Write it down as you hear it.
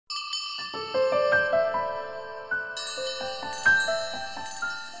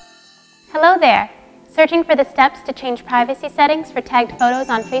Hello there! Searching for the steps to change privacy settings for tagged photos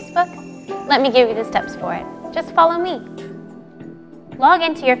on Facebook? Let me give you the steps for it. Just follow me. Log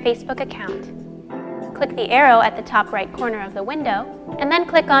into your Facebook account. Click the arrow at the top right corner of the window, and then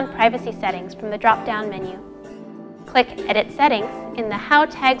click on Privacy Settings from the drop-down menu. Click Edit Settings in the How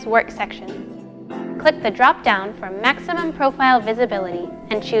Tags Work section. Click the drop-down for Maximum Profile Visibility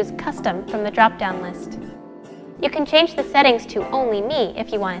and choose Custom from the drop-down list. You can change the settings to Only Me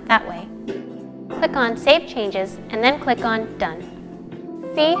if you want it that way. Click on Save Changes and then click on Done.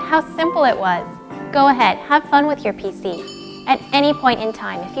 See how simple it was? Go ahead, have fun with your PC. At any point in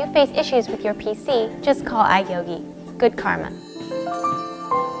time, if you face issues with your PC, just call iYogi. Good karma.